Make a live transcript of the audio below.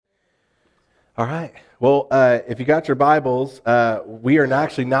All right. Well, if you got your Bibles, we are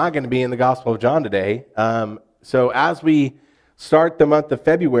actually not going to be in the Gospel of John today. So as we start the month of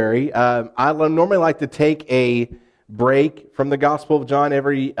February, I normally like to take a break from the Gospel of John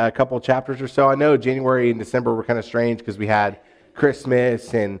every couple of chapters or so. I know January and December were kind of strange because we had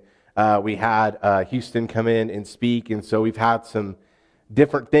Christmas and we had Houston come in and speak, and so we've had some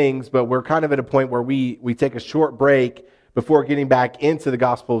different things, but we're kind of at a point where we take a short break before getting back into the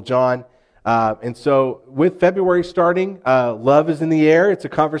Gospel of John. And so with February starting, love is in the air. It's a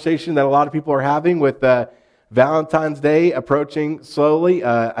conversation that a lot of people are having with Valentine's Day approaching slowly.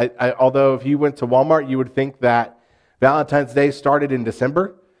 Although if you went to Walmart, you would think that Valentine's Day started in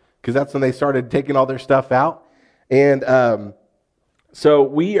December because that's when they started taking all their stuff out. And so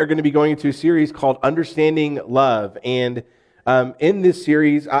we are going to be going into a series called Understanding Love. And in this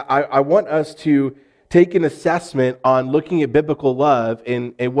series, I want us to take an assessment on looking at biblical love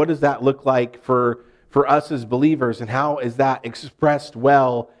and what does that look like for us as believers, and how is that expressed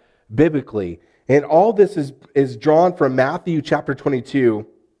well biblically. And all this is drawn from Matthew chapter 22,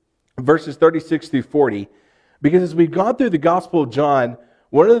 verses 36 through 40. Because as we've gone through the Gospel of John,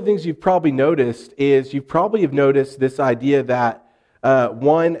 one of the things you've probably noticed is you probably have noticed this idea that,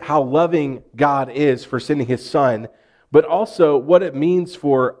 one, how loving God is for sending his Son, but also what it means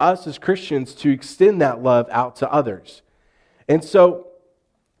for us as Christians to extend that love out to others. And so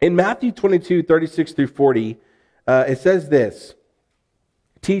in Matthew 22, 36 through 40, it says this: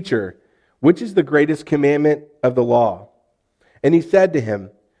 "Teacher, which is the greatest commandment of the law?" And he said to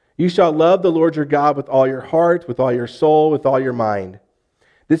him, "You shall love the Lord your God with all your heart, with all your soul, with all your mind.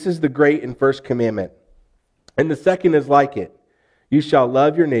 This is the great and first commandment. And the second is like it. You shall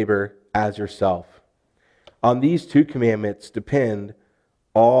love your neighbor as yourself. On these two commandments depend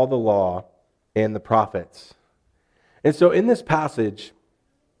all the law and the prophets." And so in this passage,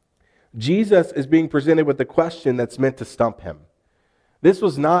 Jesus is being presented with a question that's meant to stump him. This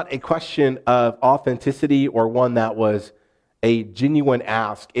was not a question of authenticity or one that was a genuine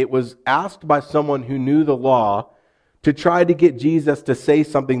ask. It was asked by someone who knew the law to try to get Jesus to say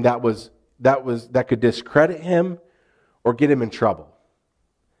something that could discredit him or get him in trouble.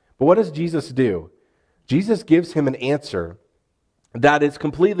 But what does Jesus do? Jesus gives him an answer that is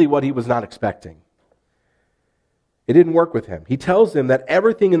completely what he was not expecting. It didn't work with him. He tells him that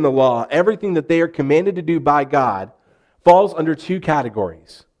everything in the law, everything that they are commanded to do by God, falls under two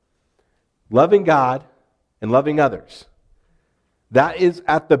categories: loving God and loving others. That is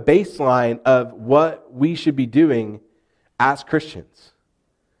at the baseline of what we should be doing as Christians.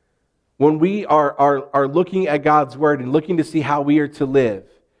 When we are looking at God's word and looking to see how we are to live,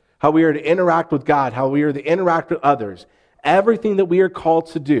 how we are to interact with God, how we are to interact with others, everything that we are called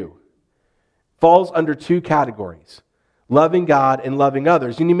to do falls under two categories: loving God and loving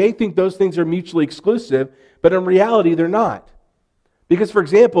others. And you may think those things are mutually exclusive, but in reality, they're not. Because, for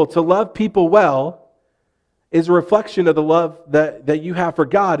example, to love people well is a reflection of the love that you have for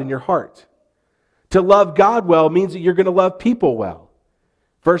God in your heart. To love God well means that you're going to love people well.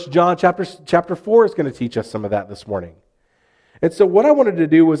 1 John chapter 4 is going to teach us some of that this morning. And so what I wanted to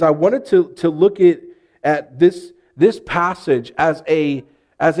do was I wanted to look at this passage as a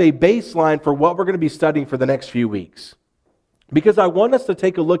baseline for what we're going to be studying for the next few weeks. Because I want us to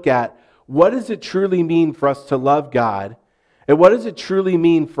take a look at what does it truly mean for us to love God, and what does it truly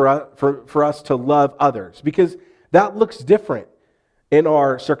mean for us to love others? Because that looks different in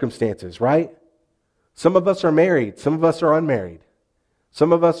our circumstances, right? Some of us are married, some of us are unmarried.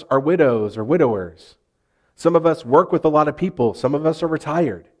 Some of us are widows or widowers. Some of us work with a lot of people. Some of us are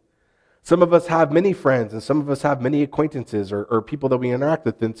retired. Some of us have many friends, and some of us have many acquaintances or people that we interact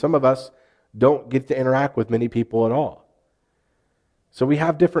with, and some of us don't get to interact with many people at all. So we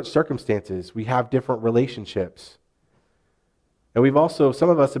have different circumstances. We have different relationships. And some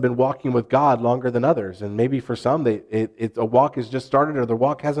of us have been walking with God longer than others, and maybe for some, a walk has just started or the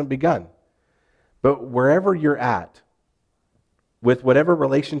walk hasn't begun. But wherever you're at, with whatever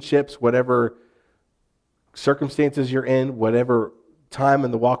relationships, whatever circumstances you're in, whatever time in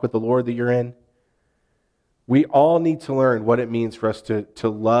the walk with the Lord that you're in, we all need to learn what it means for us to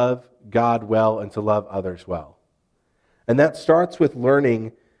love God well and to love others well. And that starts with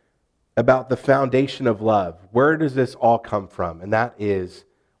learning about the foundation of love. Where does this all come from? And that is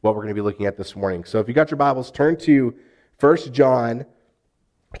what we're going to be looking at this morning. So if you got your Bibles, turn to 1 John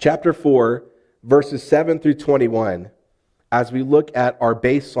chapter 4, verses 7 through 21. As we look at our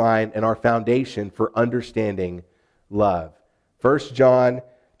baseline and our foundation for understanding love. 1 John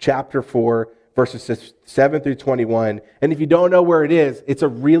chapter 4, verses 7 through 21. And if you don't know where it is, it's a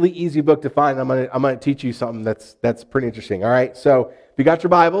really easy book to find. I'm going to teach you something that's pretty interesting. All right, so if you got your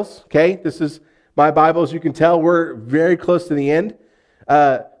Bibles, okay, this is my Bible, as you can tell, we're very close to the end.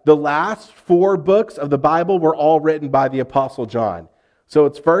 The last 4 books of the Bible were all written by the Apostle John. So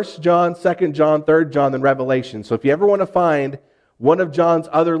it's 1 John, 2 John, 3 John, then Revelation. So if you ever want to find one of John's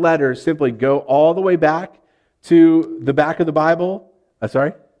other letters, simply go all the way back to the back of the Bible.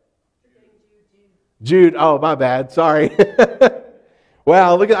 Sorry? Jude. Oh, my bad. Sorry.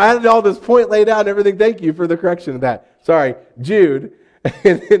 Wow, look, I had all this point laid out and everything. Thank you for the correction of that. Sorry, Jude.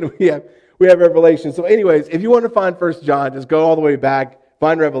 And then we have Revelation. So anyways, if you want to find 1 John, just go all the way back,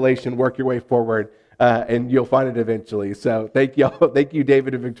 find Revelation, work your way forward, and you'll find it eventually. So thank you,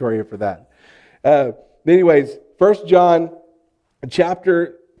 David and Victoria, for that. Anyways, 1 John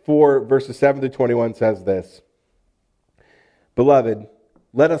chapter 4, verses 7 to 21 says this. Beloved,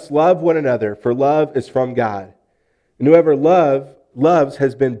 let us love one another, for love is from God. And whoever loves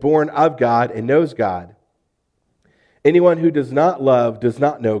has been born of God and knows God. Anyone who does not love does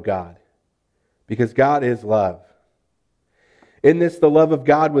not know God, because God is love. In this, the love of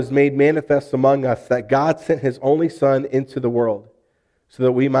God was made manifest among us, that God sent his only Son into the world, so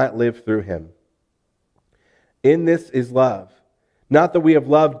that we might live through him. In this is love. Not that we have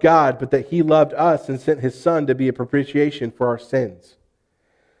loved God, but that he loved us and sent his Son to be a propitiation for our sins.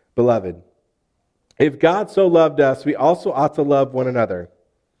 Beloved, if God so loved us, we also ought to love one another.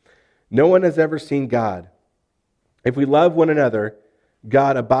 No one has ever seen God. If we love one another,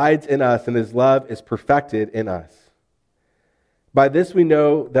 God abides in us, and his love is perfected in us. By this we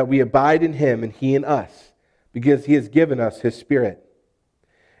know that we abide in him and he in us, because he has given us his Spirit.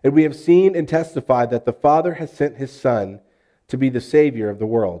 And we have seen and testified that the Father has sent his Son to be the Savior of the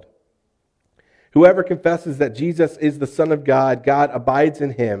world. Whoever confesses that Jesus is the Son of God, God abides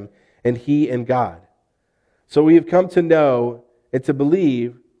in him, and he in God. So we have come to know and to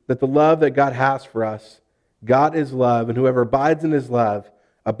believe that the love that God has for us, God is love, and whoever abides in his love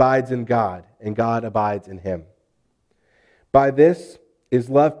abides in God, and God abides in him. By this is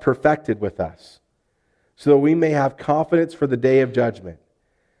love perfected with us, so that we may have confidence for the day of judgment.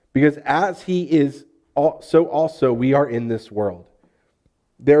 Because as he is, so also we are in this world.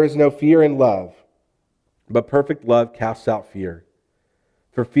 There is no fear in love, but perfect love casts out fear.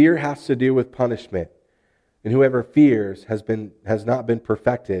 For fear has to do with punishment, and whoever fears has not been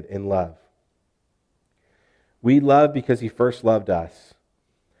perfected in love. We love because he first loved us.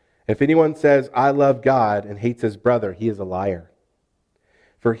 If anyone says, I love God, and hates his brother, he is a liar.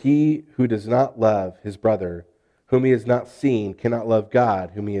 For he who does not love his brother, whom he has not seen, cannot love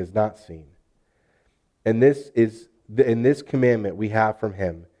God, whom he has not seen. And this commandment we have from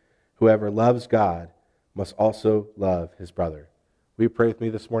him, whoever loves God must also love his brother. Will you pray with me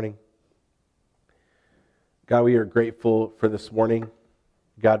this morning? God, we are grateful for this morning.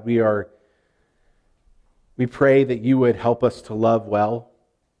 God, we pray that you would help us to love well.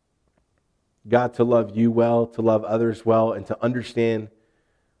 God, to love you well, to love others well, and to understand,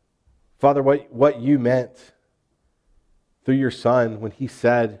 Father, what you meant through your Son when he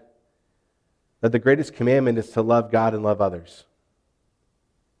said that the greatest commandment is to love God and love others.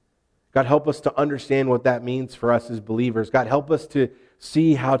 God, help us to understand what that means for us as believers. God, help us to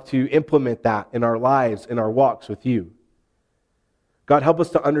see how to implement that in our lives, in our walks with you. God, help us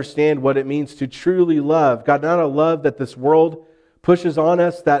to understand what it means to truly love. God, not a love that this world pushes on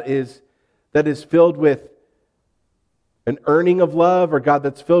us that is filled with an earning of love, or God,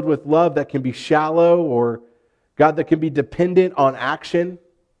 that's filled with love that can be shallow, or God, that can be dependent on action.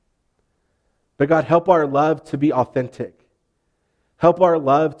 But God, help our love to be authentic. Help our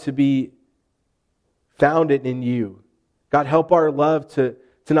love to be founded in you. God, help our love to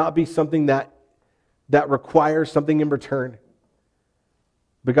not be something that requires something in return,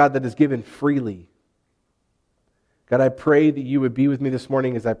 but God, that is given freely. God, I pray that you would be with me this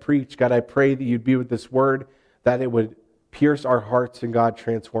morning as I preach. God, I pray that you'd be with this word, that it would pierce our hearts, and God,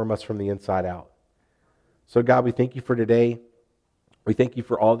 transform us from the inside out. So God, we thank you for today. We thank you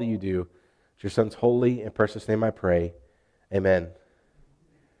for all that you do. It's your Son's holy and precious name I pray. Amen.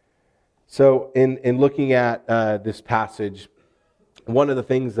 So in looking at this passage, one of the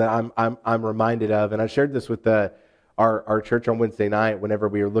things that I'm reminded of, and I shared this with our church on Wednesday night whenever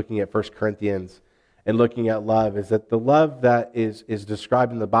we were looking at 1 Corinthians and looking at love, is that the love that is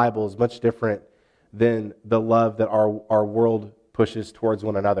described in the Bible is much different than the love that our world pushes towards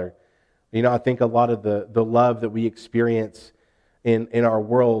one another. You know, I think a lot of the love that we experience in our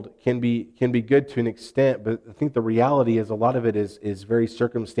world can be good to an extent, but I think the reality is a lot of it is very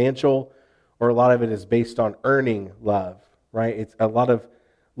circumstantial, or a lot of it is based on earning love, right? It's a lot of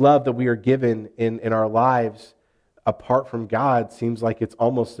love that we are given in our lives apart from God seems like it's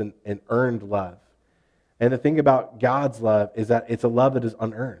almost an earned love. And the thing about God's love is that it's a love that is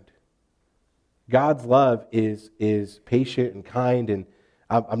unearned. God's love is patient and kind, and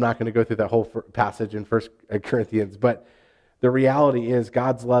I'm not going to go through that whole passage in 1 Corinthians, but the reality is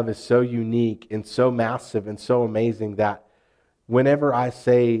God's love is so unique and so massive and so amazing that whenever I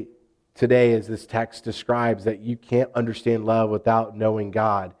say today, as this text describes, that you can't understand love without knowing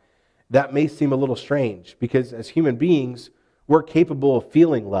God, that may seem a little strange because as human beings, we're capable of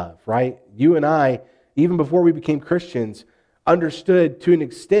feeling love, right? You and I, even before we became Christians, understood to an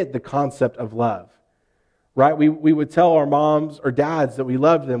extent the concept of love, right? We would tell our moms or dads that we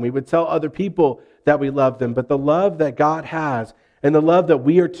loved them. We would tell other people that we loved them. But the love that God has and the love that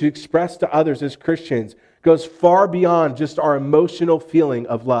we are to express to others as Christians goes far beyond just our emotional feeling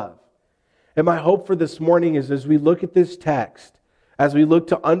of love. And my hope for this morning is as we look at this text, as we look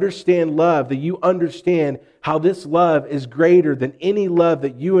to understand love, that you understand how this love is greater than any love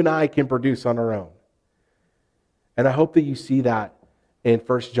that you and I can produce on our own. And I hope that you see that in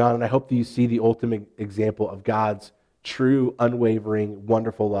 1 John, and I hope that you see the ultimate example of God's true, unwavering,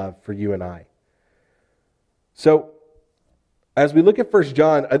 wonderful love for you and I. So, as we look at 1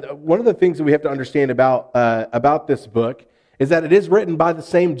 John, one of the things that we have to understand about this book is that it is written by the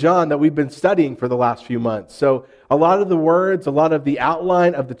same John that we've been studying for the last few months. So, a lot of the words, a lot of the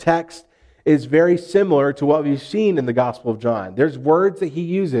outline of the text is very similar to what we've seen in the Gospel of John. There's words that he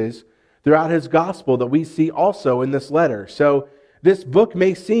uses throughout his gospel that we see also in this letter. So this book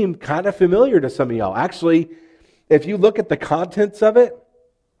may seem kind of familiar to some of y'all. Actually, if you look at the contents of it,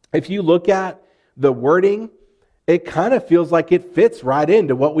 if you look at the wording, it kind of feels like it fits right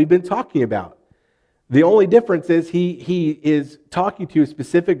into what we've been talking about. The only difference is he is talking to a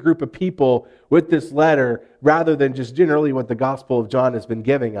specific group of people with this letter rather than just generally what the Gospel of John has been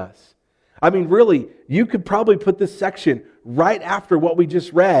giving us. I mean, really, you could probably put this section right after what we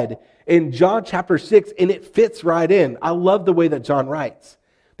just read in John chapter 6, and it fits right in. I love the way that John writes.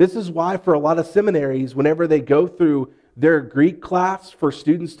 This is why for a lot of seminaries, whenever they go through their Greek class for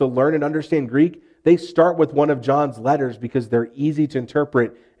students to learn and understand Greek, they start with one of John's letters because they're easy to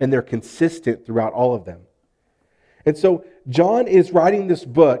interpret and they're consistent throughout all of them. And so John is writing this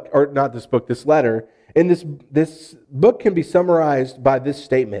book, or not this book, this letter, and this book can be summarized by this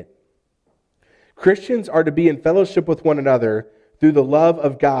statement. Christians are to be in fellowship with one another through the love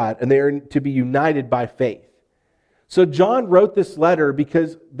of God, and they are to be united by faith. So John wrote this letter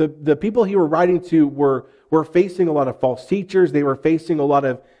because the people he were writing to were facing a lot of false teachers. They were facing a lot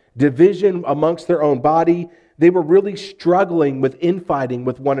of division amongst their own body. They were really struggling with infighting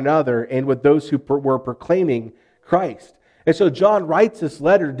with one another and with those who were proclaiming Christ. And so John writes this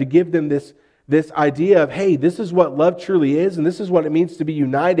letter to give them this idea of, hey, this is what love truly is, and this is what it means to be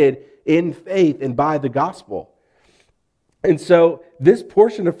united in faith and by the gospel. And so this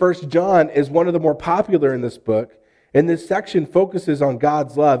portion of 1 John is one of the more popular in this book, and this section focuses on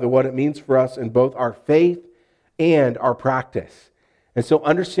God's love and what it means for us in both our faith and our practice. And so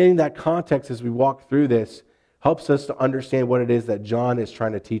understanding that context as we walk through this helps us to understand what it is that John is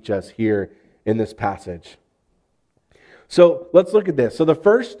trying to teach us here in this passage. So let's look at this. So the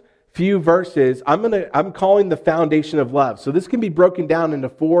first few verses, I'm calling the foundation of love. So this can be broken down into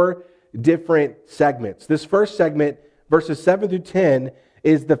 4 different segments. This first segment, verses 7 through 10,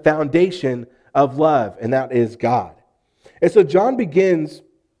 is the foundation of love, and that is God. And so John begins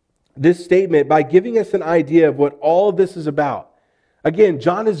this statement by giving us an idea of what all of this is about. Again,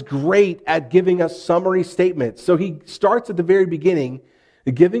 John is great at giving us summary statements. So he starts at the very beginning,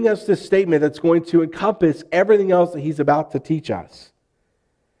 giving us this statement that's going to encompass everything else that he's about to teach us.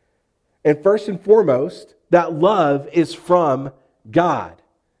 And first and foremost, that love is from God.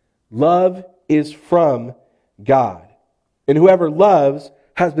 Love is from God. And whoever loves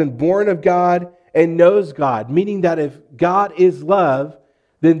has been born of God and knows God, meaning that if God is love,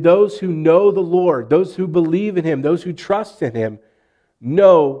 then those who know the Lord, those who believe in Him, those who trust in Him,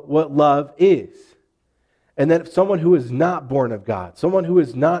 know what love is. And that if someone who is not born of God, someone who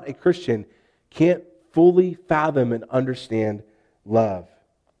is not a Christian, can't fully fathom and understand love.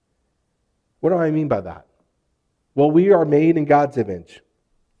 What do I mean by that? Well, we are made in God's image,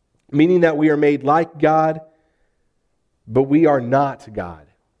 meaning that we are made like God, but we are not God.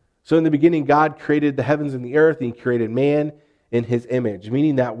 So in the beginning, God created the heavens and the earth, and He created man in His image,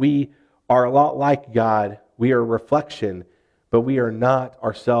 meaning that we are a lot like God. We are a reflection, but we are not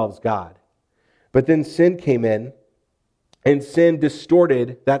ourselves God. But then sin came in, and sin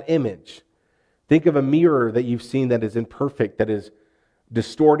distorted that image. Think of a mirror that you've seen that is imperfect, that is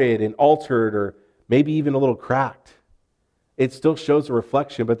distorted and altered, or maybe even a little cracked. It still shows a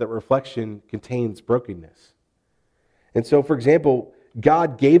reflection, but that reflection contains brokenness. And so, for example,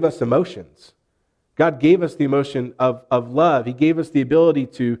 God gave us emotions. God gave us the emotion of love. He gave us the ability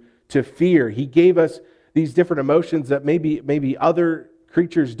to to fear. He gave us these different emotions that maybe other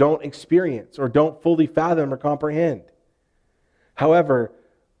creatures don't experience or don't fully fathom or comprehend. However,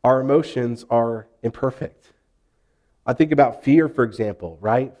 our emotions are imperfect. I think about fear, for example,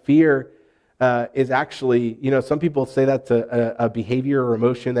 right? Fear is actually, some people say that's a behavior or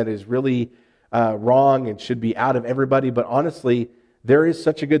emotion that is really wrong and should be out of everybody. But honestly, there is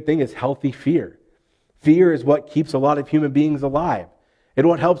such a good thing as healthy fear. Fear is what keeps a lot of human beings alive. It's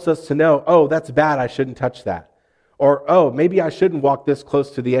what helps us to know, oh, that's bad, I shouldn't touch that. Or, oh, maybe I shouldn't walk this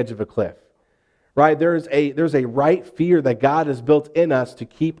close to the edge of a cliff. Right? There's a right fear that God has built in us to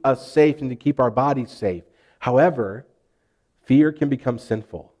keep us safe and to keep our bodies safe. However, fear can become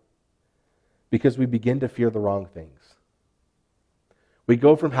sinful because we begin to fear the wrong things. We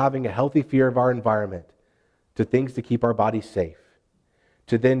go from having a healthy fear of our environment to things to keep our bodies safe,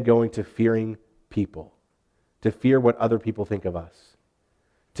 to then going to fearing people, to fear what other people think of us,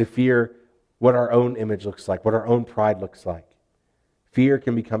 to fear what our own image looks like, what our own pride looks like. Fear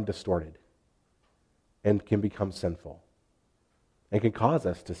can become distorted and can become sinful and can cause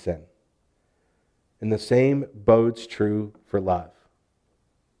us to sin. And the same bodes true for love.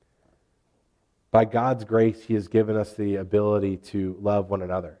 By God's grace, He has given us the ability to love one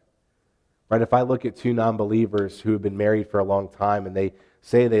another. Right? If I look at two non-believers who have been married for a long time and they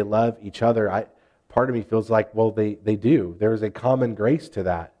say they love each other, part of me feels like, well, they do. There is a common grace to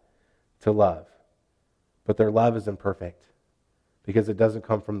that, to love. But their love is imperfect because it doesn't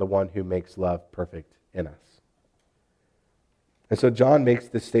come from the one who makes love perfect in us. And so John makes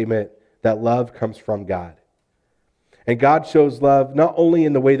this statement that love comes from God. And God shows love not only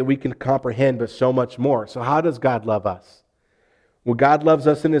in the way that we can comprehend, but so much more. So how does God love us? Well, God loves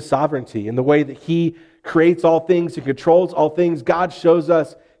us in His sovereignty, in the way that He creates all things and controls all things. God shows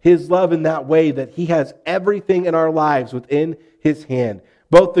us His love in that way that He has everything in our lives within His hand.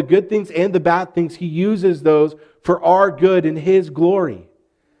 Both the good things and the bad things, He uses those for our good and His glory.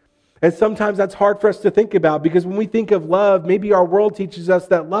 And sometimes that's hard for us to think about because when we think of love, maybe our world teaches us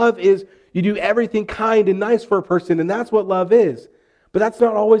that love is you do everything kind and nice for a person, and that's what love is. But that's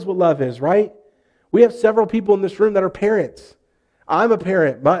not always what love is, right? We have several people in this room that are parents. I'm a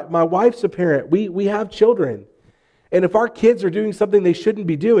parent. My wife's a parent. We have children. And if our kids are doing something they shouldn't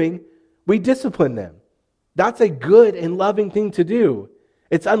be doing, we discipline them. That's a good and loving thing to do.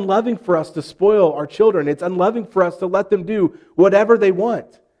 It's unloving for us to spoil our children. It's unloving for us to let them do whatever they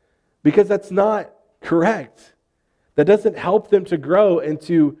want because that's not correct. That doesn't help them to grow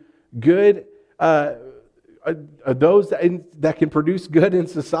into good, those that can produce good in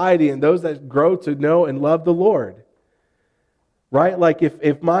society and those that grow to know and love the Lord. Right? Like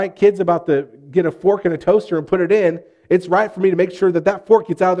if my kid's about to get a fork and a toaster and put it in, it's right for me to make sure that fork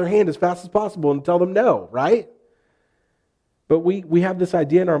gets out of their hand as fast as possible and tell them no, right? But we have this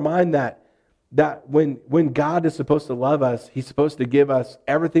idea in our mind that when God is supposed to love us, He's supposed to give us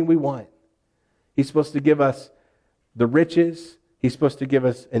everything we want. He's supposed to give us the riches. He's supposed to give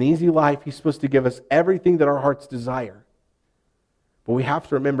us an easy life. He's supposed to give us everything that our hearts desire. But we have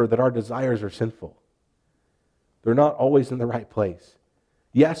to remember that our desires are sinful. They're not always in the right place.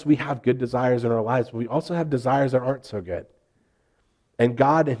 Yes, we have good desires in our lives, but we also have desires that aren't so good. And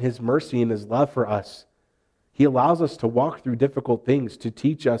God, in His mercy and His love for us, He allows us to walk through difficult things to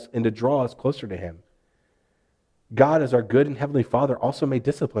teach us and to draw us closer to Him. God, as our good and heavenly Father, also may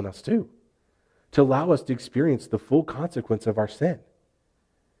discipline us too, to allow us to experience the full consequence of our sin.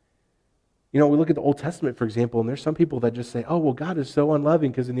 We look at the Old Testament, for example, and there's some people that just say, oh, well, God is so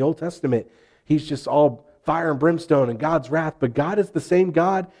unloving because in the Old Testament, He's just all fire and brimstone and God's wrath. But God is the same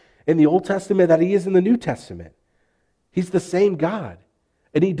God in the Old Testament that He is in the New Testament. He's the same God.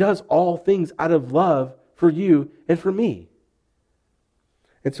 And He does all things out of love for you and for me.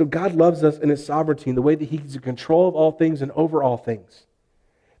 And so God loves us in His sovereignty in the way that He's in control of all things and over all things.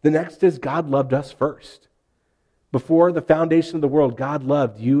 The next is God loved us first. Before the foundation of the world, God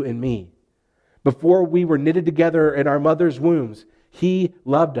loved you and me. Before we were knitted together in our mother's wombs, He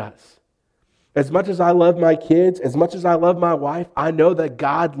loved us. As much as I love my kids, as much as I love my wife, I know that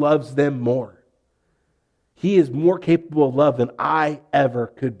God loves them more. He is more capable of love than I ever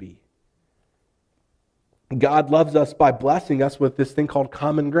could be. God loves us by blessing us with this thing called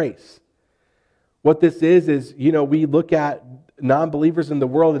common grace. What this is, we look at non-believers in the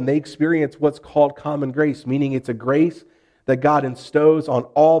world and they experience what's called common grace, meaning it's a grace that God bestows on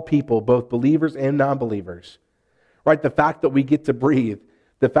all people, both believers and non-believers. Right? The fact that we get to breathe,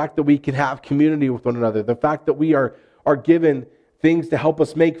 the fact that we can have community with one another, the fact that we are given things to help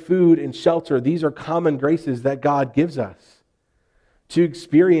us make food and shelter, these are common graces that God gives us to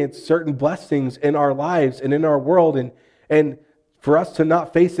experience certain blessings in our lives and in our world. And for us to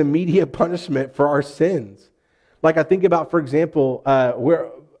not face immediate punishment for our sins. Like I think about, for example,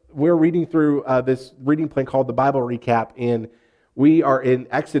 we're reading through this reading plan called the Bible Recap, and we are in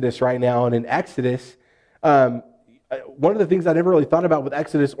Exodus right now. And in Exodus, one of the things I never really thought about with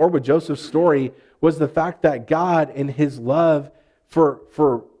Exodus or with Joseph's story was the fact that God, in his love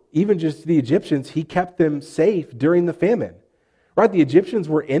for even just the Egyptians, he kept them safe during the famine. Right? The Egyptians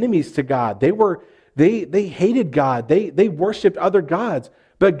were enemies to God. They hated God. They worshiped other gods.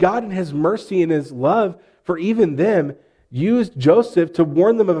 But God, in his mercy and his love for even them, used Joseph to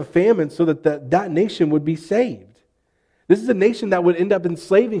warn them of a famine so that that nation would be saved. This is a nation that would end up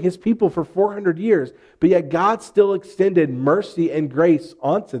enslaving his people for 400 years, but yet God still extended mercy and grace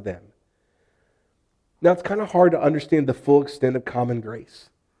onto them. Now, it's kind of hard to understand the full extent of common grace.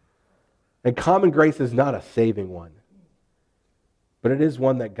 And common grace is not a saving one, but it is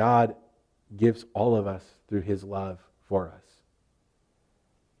one that God gives all of us through his love for us.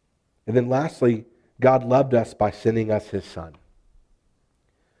 And then lastly, God loved us by sending us his Son.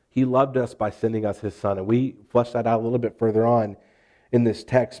 He loved us by sending us his Son. And we flesh that out a little bit further on in this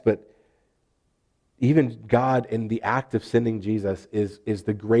text, but even God in the act of sending Jesus is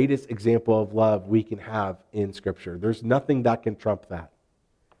the greatest example of love we can have in Scripture. There's nothing that can trump that.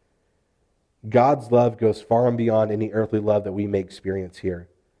 God's love goes far and beyond any earthly love that we may experience here.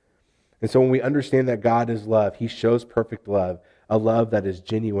 And so when we understand that God is love, he shows perfect love, a love that is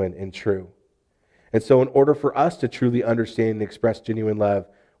genuine and true. And so in order for us to truly understand and express genuine love,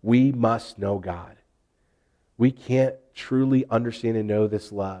 we must know God. We can't truly understand and know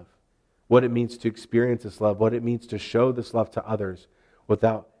this love, what it means to experience this love, what it means to show this love to others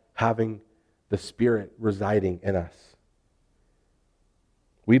without having the Spirit residing in us.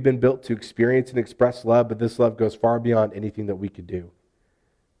 We've been built to experience and express love, but this love goes far beyond anything that we could do.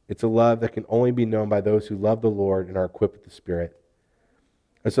 It's a love that can only be known by those who love the Lord and are equipped with the Spirit.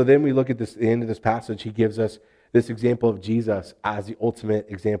 And so then we look at the end of this passage. He gives us this example of Jesus as the ultimate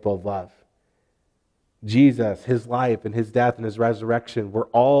example of love. Jesus, his life and his death and his resurrection were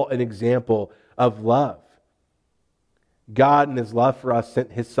all an example of love. God in his love for us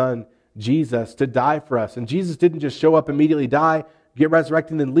sent his Son, Jesus, to die for us. And Jesus didn't just show up, immediately die, get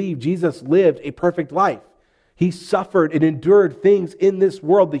resurrected, and leave. Jesus lived a perfect life. He suffered and endured things in this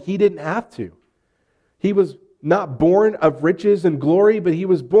world that he didn't have to. He was not born of riches and glory, but he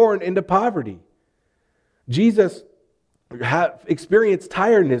was born into poverty. Jesus experienced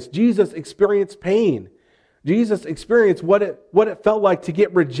tiredness. Jesus experienced pain. Jesus experienced what it felt like to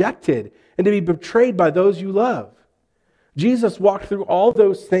get rejected and to be betrayed by those you love. Jesus walked through all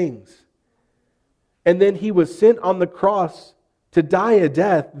those things. And then he was sent on the cross to die a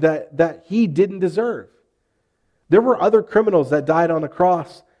death that he didn't deserve. There were other criminals that died on the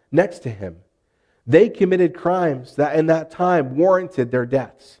cross next to him. They committed crimes that in that time warranted their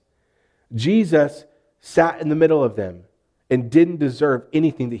deaths. Jesus sat in the middle of them and didn't deserve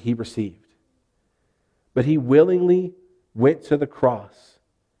anything that he received. But he willingly went to the cross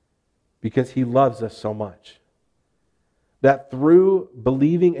because he loves us so much. That through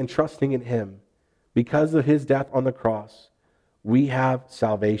believing and trusting in him, because of his death on the cross, we have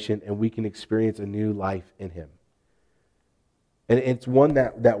salvation and we can experience a new life in him. And it's one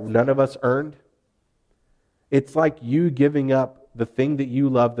that none of us earned. It's like you giving up the thing that you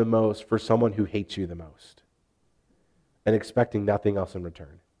love the most for someone who hates you the most and expecting nothing else in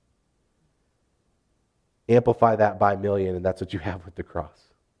return. Amplify that by a million, and that's what you have with the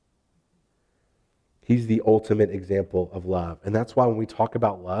cross. He's the ultimate example of love. And that's why when we talk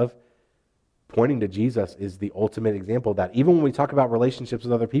about love, pointing to Jesus is the ultimate example of that. Even when we talk about relationships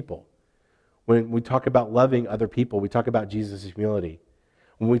with other people, when we talk about loving other people, we talk about Jesus' humility.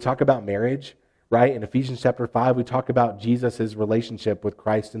 When we talk about marriage, right, in Ephesians chapter 5, we talk about Jesus' relationship with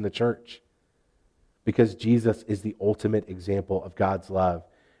Christ in the church. Because Jesus is the ultimate example of God's love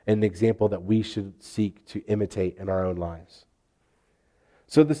and an example that we should seek to imitate in our own lives.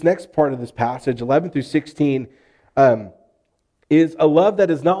 So this next part of this passage, 11 through 16, is a love that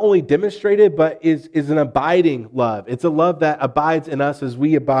is not only demonstrated, but is an abiding love. It's a love that abides in us as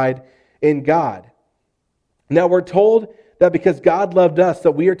we abide in God. Now we're told that because God loved us,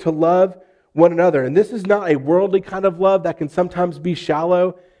 that we are to love one another. And this is not a worldly kind of love that can sometimes be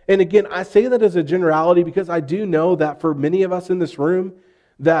shallow. And again, I say that as a generality because I do know that for many of us in this room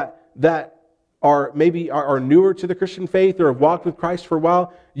that are newer to the Christian faith or have walked with Christ for a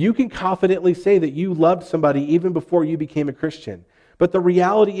while, you can confidently say that you loved somebody even before you became a Christian. But the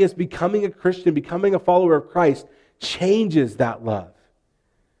reality is becoming a Christian, becoming a follower of Christ changes that love.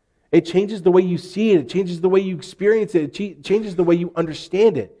 It changes the way you see it. It changes the way you experience it. It changes the way you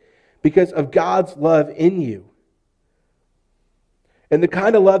understand it because of God's love in you. And the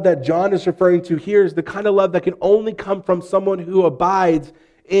kind of love that John is referring to here is the kind of love that can only come from someone who abides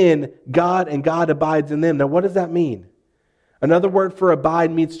in God and God abides in them. Now, what does that mean? Another word for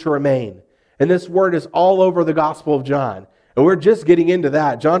abide means to remain. And this word is all over the Gospel of John. And we're just getting into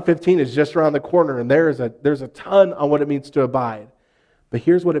that. John 15 is just around the corner, and there's a ton on what it means to abide. But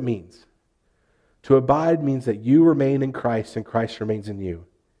here's what it means. To abide means that you remain in Christ and Christ remains in you.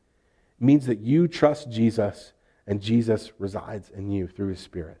 It means that you trust Jesus and Jesus resides in you through His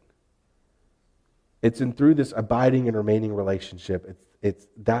Spirit. It's through this abiding and remaining relationship.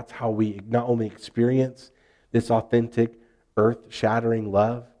 That's how we not only experience this authentic, earth-shattering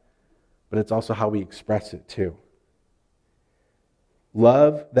love, but it's also how we express it too.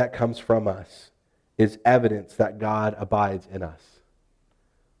 Love that comes from us is evidence that God abides in us.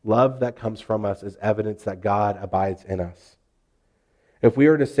 Love that comes from us is evidence that God abides in us. If we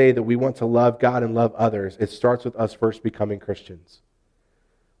are to say that we want to love God and love others, it starts with us first becoming Christians.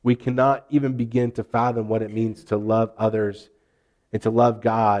 We cannot even begin to fathom what it means to love others and to love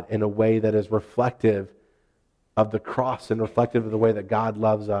God in a way that is reflective of the cross and reflective of the way that God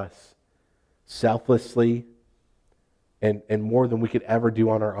loves us selflessly and more than we could ever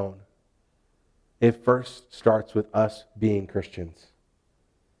do on our own. It first starts with us being Christians,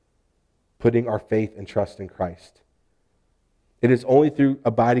 putting our faith and trust in Christ. It is only through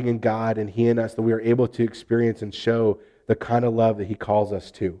abiding in God and He in us that we are able to experience and show the kind of love that He calls us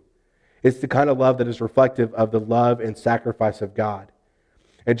to. It's the kind of love that is reflective of the love and sacrifice of God.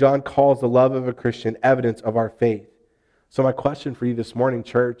 And John calls the love of a Christian evidence of our faith. So my question for you this morning,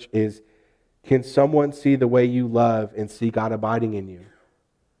 church, is can someone see the way you love and see God abiding in you?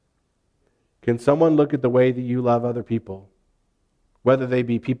 Can someone look at the way that you love other people? Whether they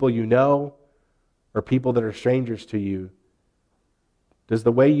be people you know or people that are strangers to you, does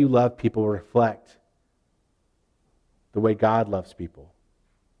the way you love people reflect the way God loves people?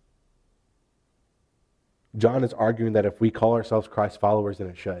 John is arguing that if we call ourselves Christ followers, then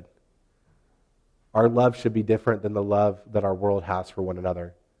it should. Our love should be different than the love that our world has for one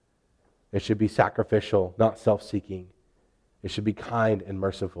another. It should be sacrificial, not self-seeking. It should be kind and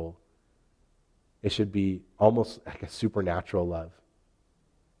merciful. It should be almost like a supernatural love.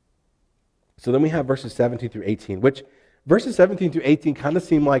 So then we have verses 17 through 18, which verses 17 through 18 kind of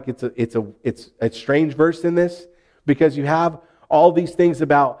seem like it's a strange verse in this, because you have all these things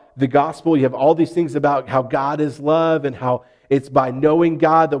about the gospel. You have all these things about how God is love and how it's by knowing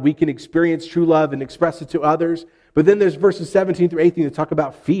God that we can experience true love and express it to others. But then there's verses 17 through 18 that talk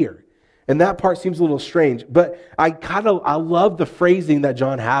about fear. And that part seems a little strange. But I love the phrasing that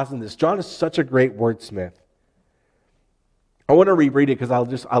John has in this. John is such a great wordsmith. I want to reread it because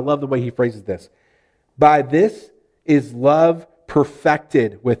I love the way he phrases this. By this is love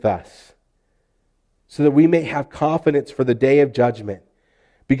perfected with us, so that we may have confidence for the day of judgment.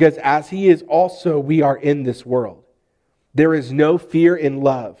 Because as He is also, we are in this world. There is no fear in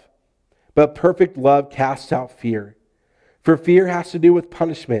love, but perfect love casts out fear. For fear has to do with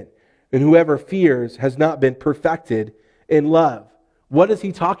punishment, and whoever fears has not been perfected in love. What is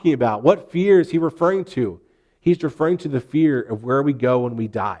he talking about? What fear is he referring to? He's referring to the fear of where we go when we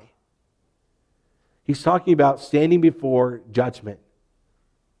die. He's talking about standing before judgment.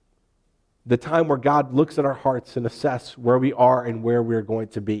 The time where God looks at our hearts and assesses where we are and where we're going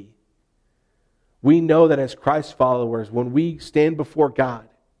to be. We know that as Christ followers, when we stand before God,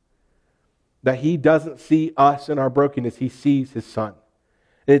 that He doesn't see us in our brokenness, He sees His Son.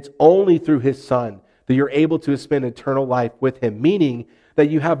 And it's only through His Son that you're able to spend eternal life with Him, meaning that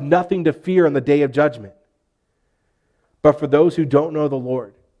you have nothing to fear on the day of judgment. But for those who don't know the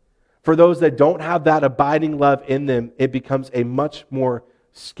Lord, for those that don't have that abiding love in them, it becomes a much more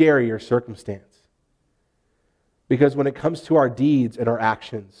scarier circumstance. Because when it comes to our deeds and our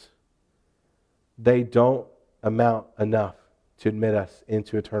actions, they don't amount enough to admit us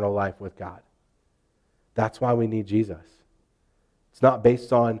into eternal life with God. That's why we need Jesus. It's not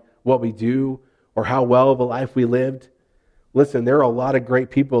based on what we do or how well of a life we lived. Listen, there are a lot of great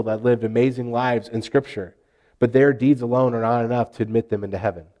people that lived amazing lives in Scripture, but their deeds alone are not enough to admit them into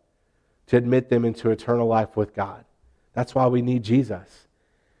heaven, to admit them into eternal life with God. That's why we need Jesus.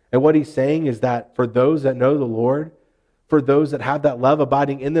 And what he's saying is that for those that know the Lord, for those that have that love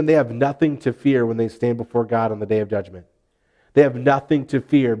abiding in them, they have nothing to fear when they stand before God on the day of judgment. They have nothing to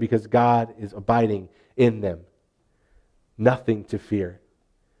fear because God is abiding in them. Nothing to fear.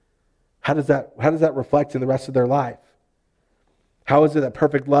 How does that reflect in the rest of their life? How is it that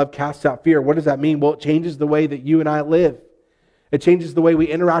perfect love casts out fear? What does that mean? Well, it changes the way that you and I live. It changes the way we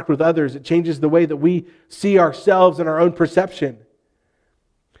interact with others. It changes the way that we see ourselves and our own perception.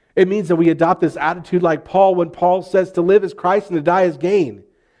 It means that we adopt this attitude like Paul when Paul says to live is Christ and to die is gain.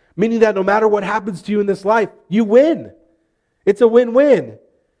 Meaning that no matter what happens to you in this life, you win. It's a win-win,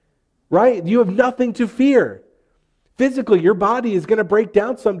 right? You have nothing to fear. Physically, your body is going to break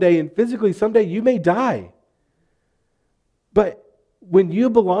down someday, and physically someday you may die. But when you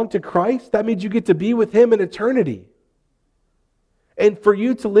belong to Christ, that means you get to be with Him in eternity. And for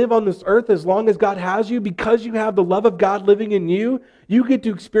you to live on this earth as long as God has you, because you have the love of God living in you, you get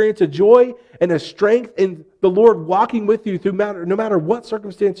to experience a joy and a strength in the Lord walking with you through no matter what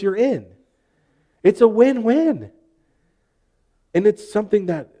circumstance you're in. It's a win-win. And it's something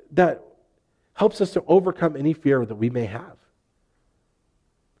that helps us to overcome any fear that we may have.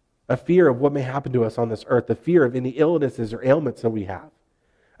 A fear of what may happen to us on this earth, a fear of any illnesses or ailments that we have,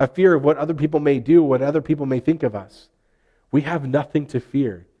 a fear of what other people may do, what other people may think of us. We have nothing to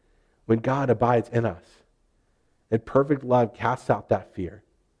fear when God abides in us. And perfect love casts out that fear.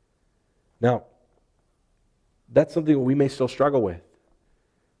 Now, that's something that we may still struggle with.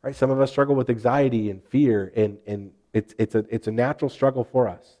 Right? Some of us struggle with anxiety and fear, and it's a natural struggle for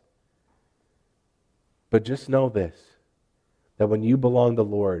us. But just know this, that when you belong to the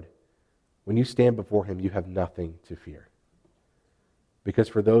Lord, when you stand before Him, you have nothing to fear. Because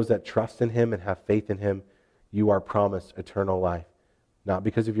for those that trust in Him and have faith in Him, you are promised eternal life, not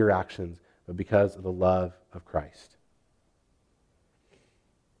because of your actions, but because of the love of Christ.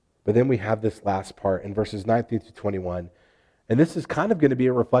 But then we have this last part in verses 19 through 21, and this is kind of going to be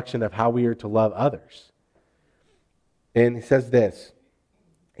a reflection of how we are to love others. And he says this,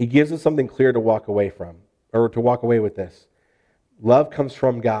 he gives us something clear to walk away from, or to walk away with this. Love comes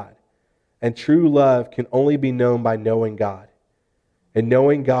from God, and true love can only be known by knowing God. And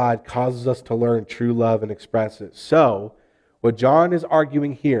knowing God causes us to learn true love and express it. So, what John is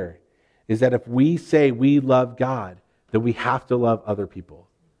arguing here is that if we say we love God, then we have to love other people.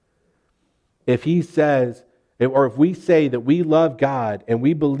 If he says, or if we say that we love God and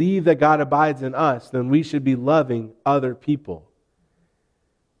we believe that God abides in us, then we should be loving other people.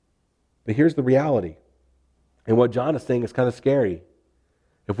 But here's the reality. And what John is saying is kind of scary.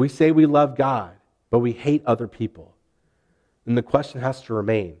 If we say we love God, but we hate other people, then the question has to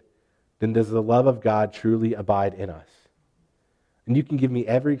remain, then does the love of God truly abide in us? And you can give me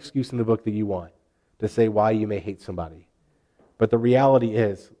every excuse in the book that you want to say why you may hate somebody. But the reality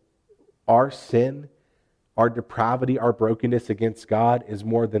is, our sin, our depravity, our brokenness against God is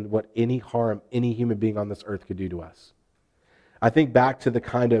more than what any harm any human being on this earth could do to us. I think back to the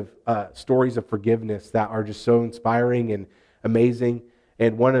kind of stories of forgiveness that are just so inspiring and amazing.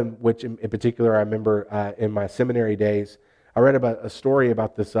 And one of which in particular I remember in my seminary days, I read about a story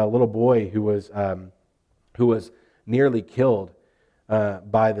about this little boy who was nearly killed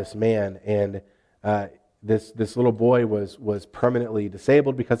by this man, and this little boy was permanently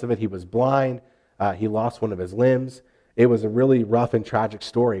disabled because of it. He was blind. He lost one of his limbs. It was a really rough and tragic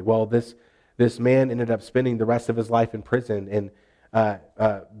story. Well, this man ended up spending the rest of his life in prison, and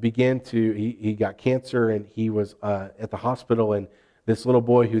he got cancer, and he was at the hospital. And this little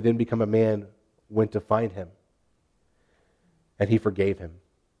boy, who then became a man, went to find him. And he forgave him.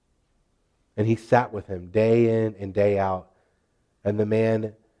 And he sat with him day in and day out. And the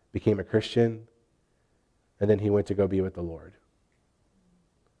man became a Christian. And then he went to go be with the Lord.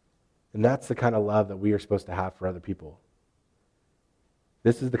 And that's the kind of love that we are supposed to have for other people.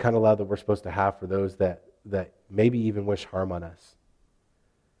 This is the kind of love that we're supposed to have for those that maybe even wish harm on us.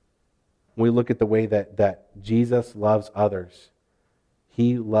 When we look at the way that Jesus loves others,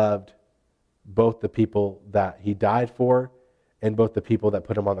 He loved both the people that He died for and both the people that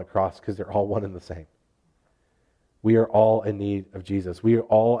put Him on the cross, because they're all one and the same. We are all in need of Jesus. We are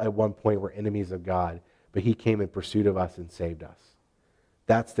all at one point were enemies of God, but He came in pursuit of us and saved us.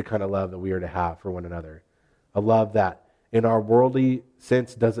 That's the kind of love that we are to have for one another. A love that in our worldly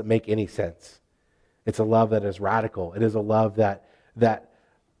sense doesn't make any sense. It's a love that is radical. It is a love that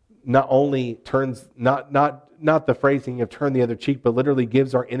not only turns, not the phrasing of turn the other cheek, but literally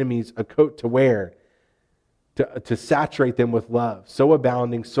gives our enemies a coat to wear, to saturate them with love, so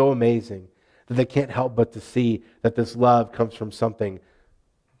abounding, so amazing, that they can't help but to see that this love comes from something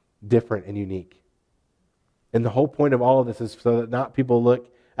different and unique. And the whole point of all of this is so that not people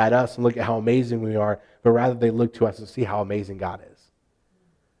look at us and look at how amazing we are, but rather they look to us and see how amazing God is.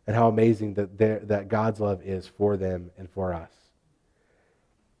 And how amazing that God's love is for them and for us.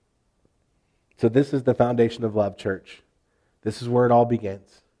 So this is the foundation of love, church. This is where it all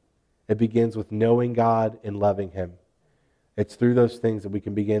begins. It begins with knowing God and loving Him. It's through those things that we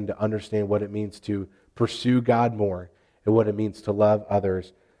can begin to understand what it means to pursue God more and what it means to love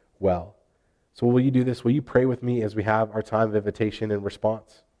others well. So will you do this? Will you pray with me as we have our time of invitation and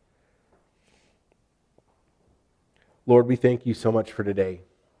response? Lord, we thank you so much for today.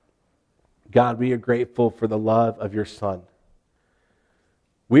 God, we are grateful for the love of your Son.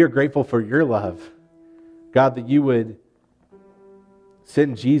 We are grateful for your love. God, that you would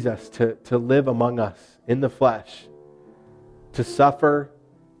send Jesus to live among us in the flesh, to suffer,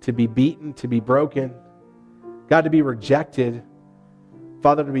 to be beaten, to be broken, God, to be rejected,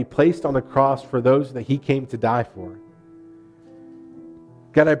 Father, to be placed on the cross for those that he came to die for.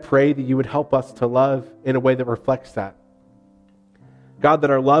 God, I pray that you would help us to love in a way that reflects that. God,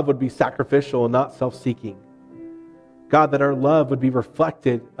 that our love would be sacrificial and not self-seeking. God, that our love would be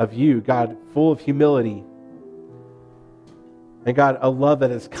reflected of you, God, full of humility. And God, a love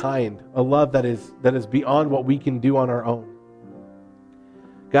that is kind, a love that is beyond what we can do on our own.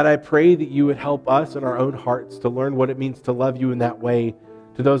 God, I pray that you would help us in our own hearts to learn what it means to love you in that way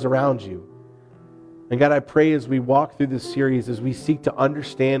to those around you. And God, I pray as we walk through this series, as we seek to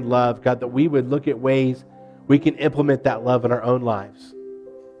understand love, God, that we would look at ways we can implement that love in our own lives.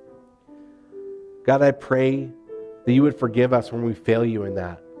 God, I pray that you would forgive us when we fail you in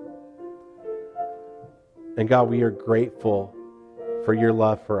that. And God, we are grateful for your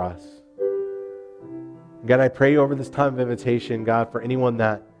love for us. God, I pray over this time of invitation, God, for anyone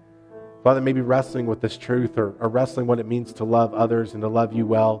that, Father, may be wrestling with this truth or wrestling what it means to love others and to love you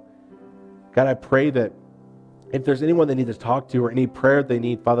well. God, I pray that if there's anyone they need to talk to or any prayer they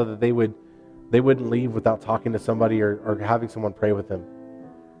need, Father, that they wouldn't leave without talking to somebody or having someone pray with them.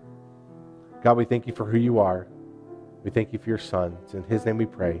 God, we thank you for who you are. We thank you for your Son. It's in his name we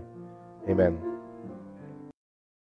pray. Amen.